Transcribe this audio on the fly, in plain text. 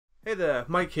Hey there,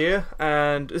 Mike here,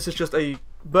 and this is just a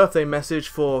birthday message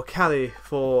for Callie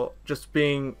for just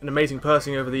being an amazing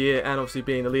person over the year and obviously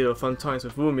being the leader of Fun Times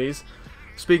with Woomys.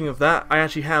 Speaking of that, I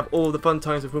actually have all of the Fun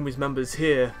Times with Woomys members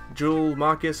here. Jewel,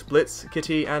 Marcus, Blitz,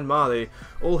 Kitty, and Marley,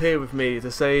 all here with me to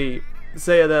say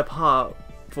their part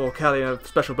for Callie in a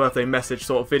special birthday message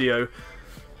sort of video.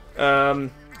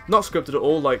 Not scripted at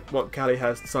all, like what Callie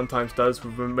has sometimes does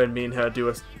when me and her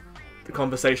do the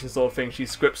conversation sort of thing. She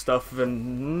scripts stuff,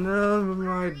 and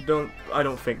no, I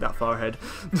don't think that far ahead.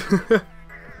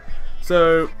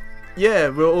 So yeah,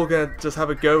 we're all gonna just have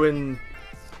a go in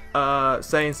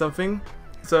saying something.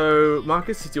 So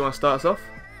Marcus, do you want to start us off?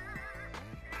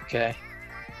 Okay.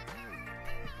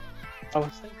 I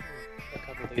was thinking a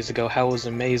couple of days ago how it was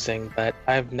amazing that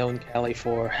I've known Callie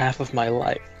for half of my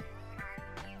life.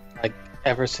 Like,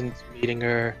 ever since meeting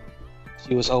her,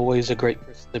 she was always a great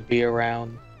person to be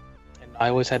around, and I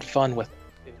always had fun with her.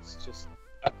 It was just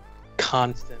a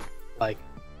constant, like,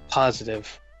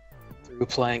 positive through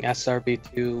playing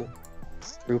SRB2,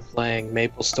 through playing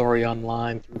MapleStory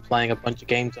Online, through playing a bunch of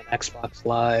games on Xbox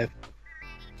Live,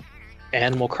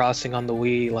 Animal Crossing on the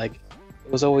Wii. Like,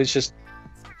 it was always just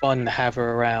fun to have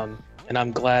her around, and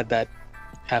I'm glad that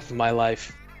half of my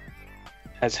life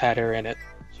has had her in it.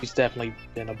 She's definitely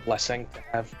been a blessing to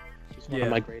have. She's one of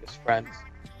my greatest friends.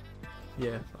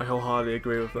 Yeah, I wholeheartedly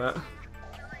agree with that.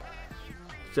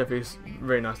 Definitely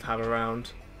very nice to have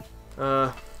around.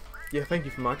 Yeah, thank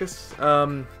you for Marcus.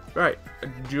 Right,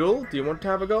 Jewel, do you want to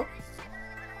have a go?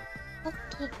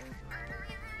 Okay.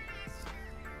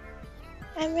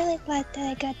 I'm really glad that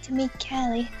I got to meet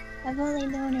Callie. I've only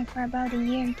known her for about a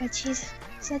year, but she's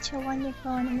such a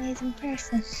wonderful and amazing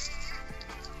person.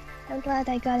 I'm glad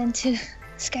I got into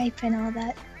Skype and all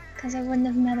that, because I wouldn't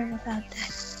have met her without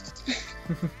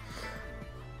that.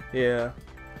 Yeah,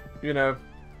 you know,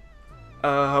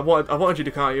 I wanted you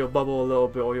to come out of your bubble a little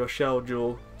bit, or your shell,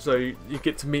 Jewel, so you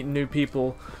get to meet new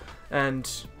people, and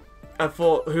I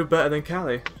thought, who better than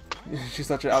Callie? She's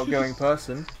such an outgoing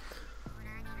person.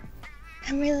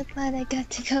 I'm really glad I got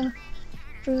to go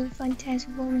through Fun Times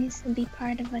with Woomys and be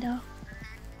part of it all.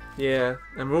 Yeah,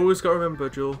 and we always got to remember,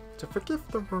 Jewel, to forgive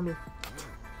them for me.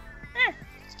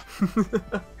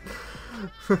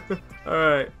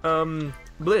 Alright,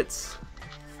 Blitz,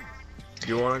 do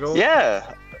you want to go?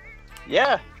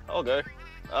 Yeah, I'll go.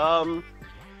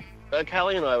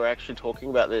 Callie and I were actually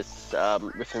talking about this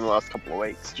within the last couple of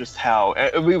weeks, just how,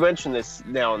 we mention this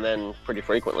now and then pretty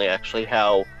frequently actually,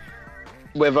 how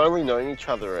we've only known each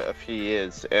other a few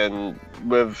years and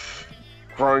we've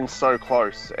grown so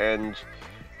close, and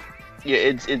yeah,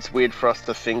 it's weird for us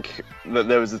to think that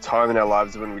there was a time in our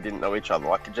lives when we didn't know each other.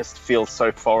 Like, it just feels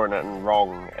so foreign and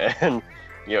wrong, and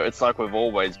you know, it's like we've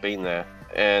always been there,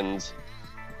 and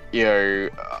you know,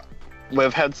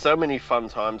 we've had so many fun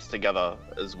times together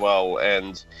as well,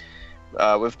 and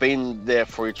we've been there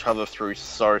for each other through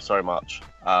so much.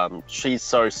 She's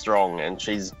so strong, and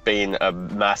she's been a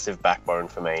massive backbone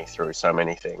for me through so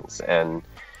many things, and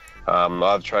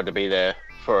I've tried to be there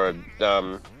for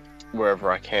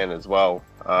wherever I can as well.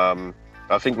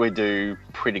 I think we do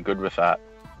pretty good with that,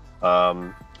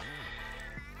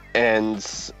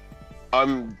 and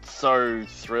I'm so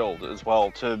thrilled as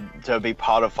well to be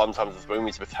part of Fun Times with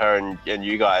Woomys with her and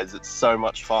you guys. It's so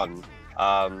much fun,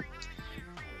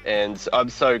 and I'm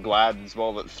so glad as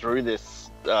well that through this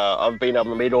I've been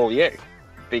able to meet all you,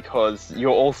 because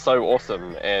you're all so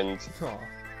awesome, and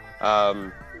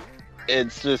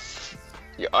it's just,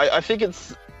 I think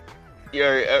it's, you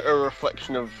know, a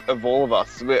reflection of all of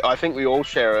us. I think we all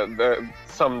share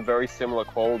some very similar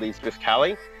qualities with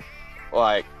Callie,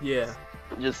 like, Yeah.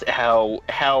 just how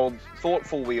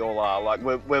thoughtful we all are. Like,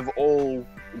 we've all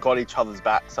got each other's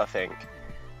backs, I think.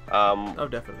 Oh,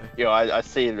 definitely. You know, I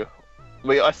see it.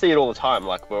 I see it all the time.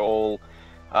 Like, we're all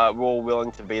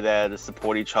willing to be there to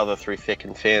support each other through thick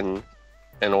and thin,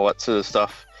 and all that sort of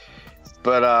stuff.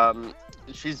 But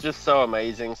she's just so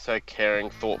amazing, so caring,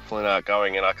 thoughtful, and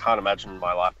outgoing, and I can't imagine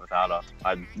my life without her.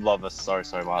 I love her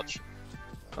so much.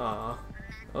 Ah,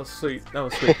 that was sweet. That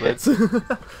was sweet, Blitz.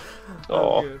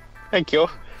 Oh, thank you.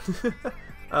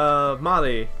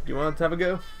 Molly, do you want to have a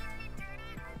go?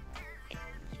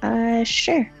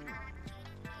 Sure.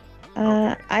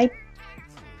 I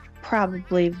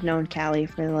probably have known Callie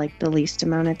for like the least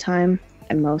amount of time.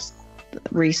 I most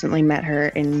recently met her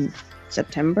in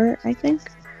September, I think,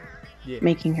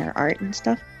 making her art and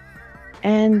stuff.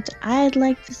 And I'd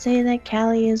like to say that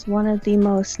Callie is one of the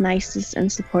most nicest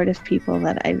and supportive people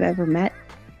that I've ever met.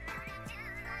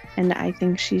 And I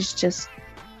think she's just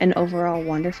an overall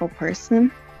wonderful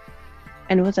person.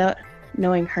 And without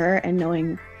knowing her and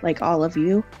knowing like all of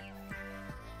you,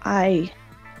 I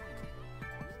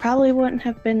probably wouldn't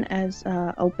have been as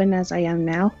open as I am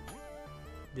now.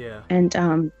 Yeah.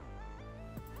 And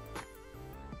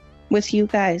with you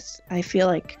guys, I feel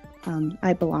like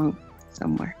I belong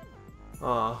somewhere.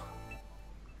 Ah.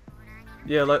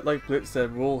 Yeah, like Blitz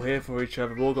said, we're all here for each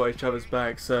other. We've all got each other's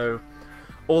back. So,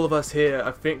 all of us here,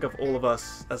 I think of all of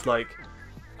us as like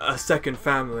a second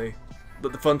family.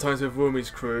 The Fun Times with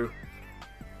Woomys crew,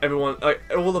 everyone, like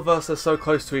all of us are so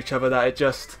close to each other that it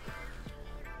just,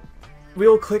 we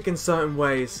all click in certain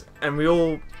ways, and we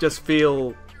all just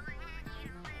feel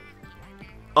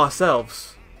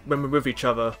ourselves when we're with each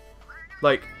other.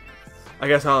 Like, I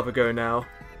guess I'll have a go now.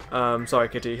 Sorry,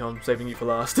 Kitty, I'm saving you for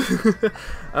last.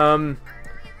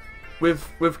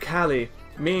 With Callie,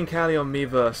 me and Callie on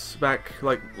Miiverse, back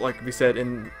like we said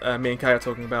in me and Callie are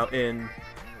talking about in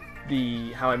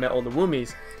the how I met all the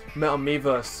Woomys, met on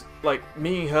Miiverse. Like,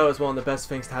 meeting her is one of the best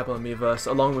things to happen on Miiverse,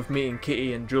 along with meeting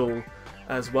Kitty and Jewel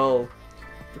as well,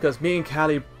 because me and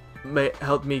Callie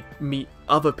helped me meet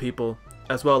other people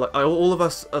as well. Like, all of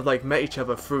us have like met each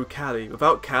other through Callie.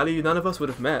 Without Callie, none of us would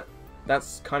have met.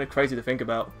 That's kind of crazy to think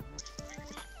about.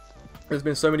 There's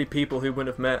been so many people who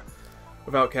wouldn't have met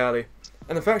without Callie.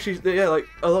 And the fact yeah, like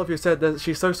a lot of you said, that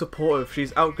she's so supportive.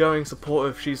 She's outgoing,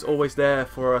 supportive. She's always there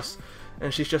for us,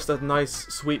 and she's just a nice,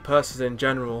 sweet person in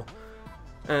general.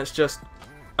 And it's just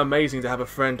amazing to have a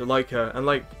friend like her. And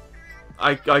like,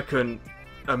 I couldn't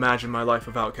imagine my life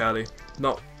without Callie.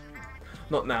 Not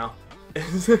now.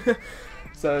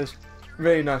 So it's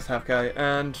really nice to have Callie.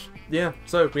 And yeah,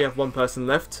 so we have one person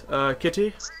left.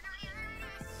 Kitty,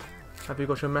 have you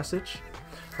got your message?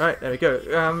 Right, there we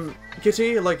go.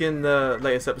 Kitty, like in the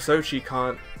latest episode, she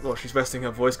can't, well, she's resting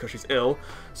her voice because she's ill,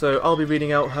 so I'll be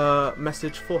reading out her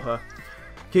message for her.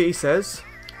 Kitty says,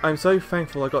 I'm so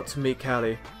thankful I got to meet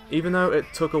Callie. Even though it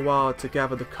took a while to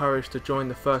gather the courage to join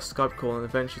the first Skype call and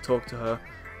eventually talk to her,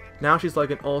 now she's like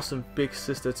an awesome big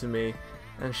sister to me,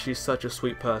 and she's such a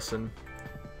sweet person.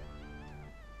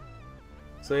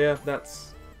 So yeah,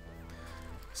 that's...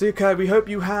 So Callie, we hope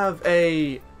you have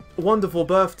a wonderful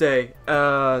birthday,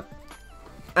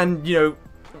 and you know,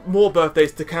 more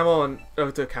birthdays to come on,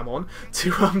 to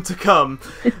come.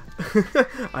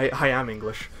 I am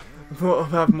English. We'll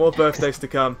have more birthdays to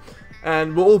come,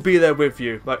 and we'll all be there with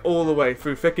you, like all the way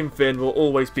through thick and thin. We'll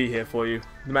always be here for you,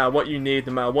 no matter what you need,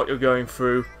 no matter what you're going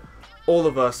through. All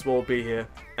of us will be here,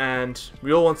 and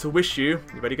we all want to wish you.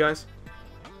 You ready, guys?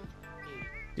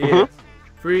 Yeah.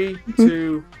 3,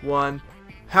 2, 1.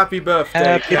 Happy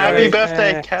birthday, Callie. Happy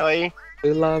birthday, Callie.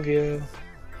 We love you.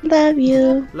 Love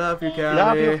you. Love you, Callie.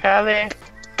 Love you, Callie.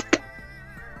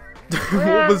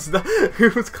 What was that? Who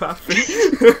was clapping?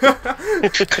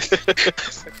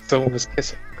 Someone was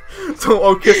kissing.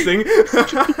 Oh, kissing.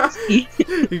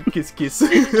 Kiss, kiss.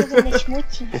 Give him a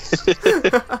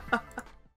smoochie.